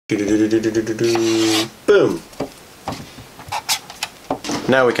Boom.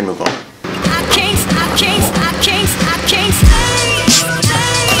 Now we can move on.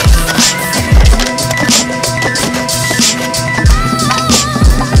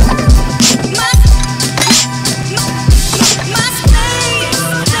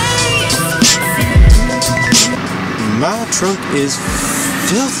 My trunk is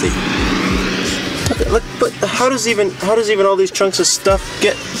filthy. Look, but how does even all these chunks of stuff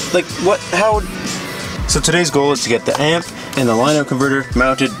get, like, what, how? So today's goal is to get the amp and the line-out converter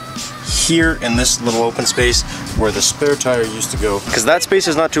mounted here in this little open space where the spare tire used to go, because that space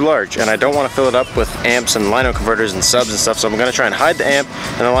is not too large and I don't want to fill it up with amps and line-out converters and subs and stuff. So I'm going to try and hide the amp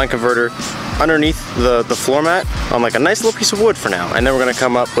and the line converter underneath the floor mat on like a nice little piece of wood for now, and then we're going to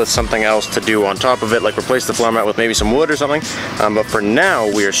come up with something else to do on top of it, like replace the floor mat with maybe some wood or something, but for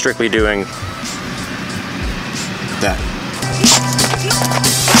now we are strictly doing that.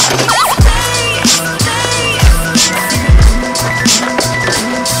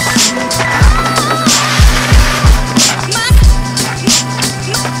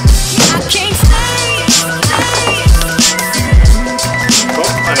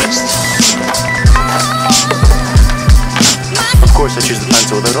 Of course I choose the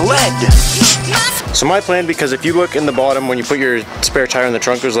pencil without a lead. So my plan, because if you look in the bottom when you put your spare tire in the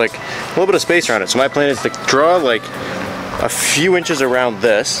trunk, there's like a little bit of space around it. So my plan is to draw like a few inches around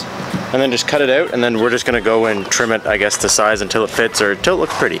this and then just cut it out, and then we're just gonna go and trim it, I guess, to size until it fits or until it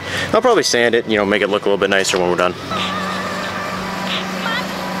looks pretty. I'll probably sand it, you know, make it look a little bit nicer when we're done.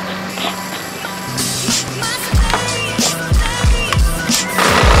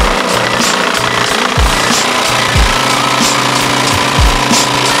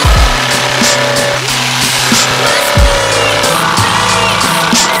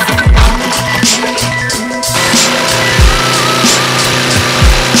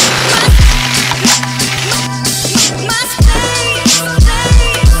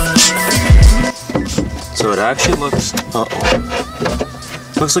 So it actually looks,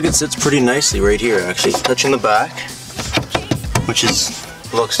 looks like it sits pretty nicely right here, actually. Touching the back, which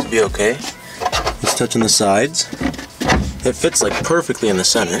looks to be okay. It's touching the sides. It fits like perfectly in the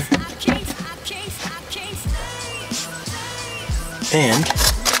center. And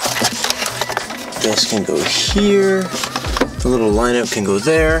this can go here. The little line out can go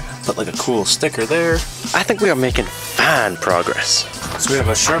there. Put like a cool sticker there. I think we are making fine progress. So we have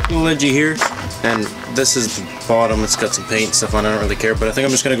a sharp little edgy here, and this is the bottom. It's got some paint and stuff on it. I don't really care, but I think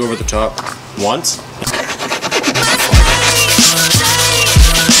I'm just gonna go over the top once.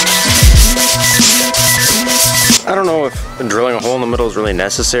 I don't know if drilling a hole in the middle is really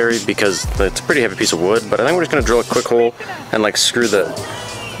necessary because it's a pretty heavy piece of wood, but I think we're just gonna drill a quick hole and like screw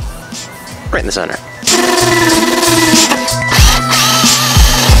right in the center.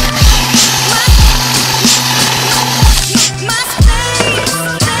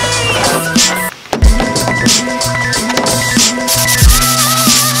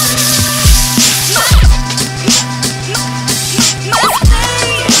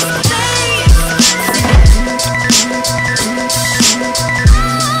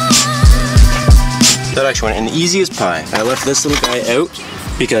 That actually went in easy as pie. I left this little guy out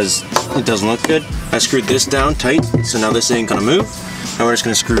because it doesn't look good. I screwed this down tight, so now this ain't gonna move. And we're just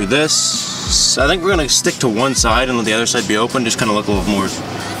gonna screw this. I think we're gonna stick to one side and let the other side be open, just kind of look a little more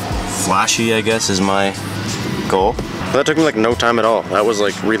flashy, I guess, is my goal. But that took me like no time at all. That was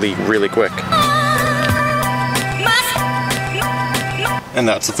like really, really quick. And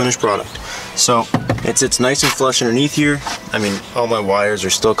that's the finished product. So it sits nice and flush underneath here. I mean, all my wires are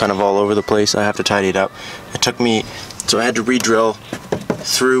still kind of all over the place. I have to tidy it up. It took me, so I had to re-drill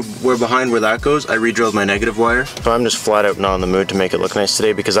through where that goes. I re-drilled my negative wire. So I'm just flat out not in the mood to make it look nice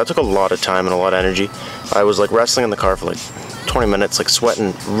today because that took a lot of time and a lot of energy. I was like wrestling in the car for like 20 minutes, like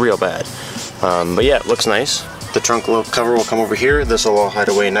sweating real bad. But yeah, it looks nice. The trunk cover will come over here. This will all hide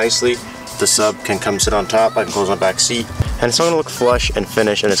away nicely. The sub can come sit on top. I can close my back seat. And it's gonna look flush and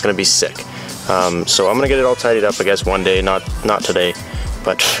finished, and it's gonna be sick. So I'm gonna get it all tidied up, I guess, one day, not today,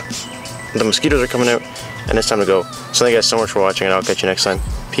 but the mosquitoes are coming out and it's time to go. So thank you guys so much for watching, and I'll catch you next time.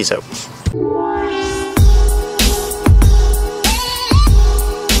 Peace out.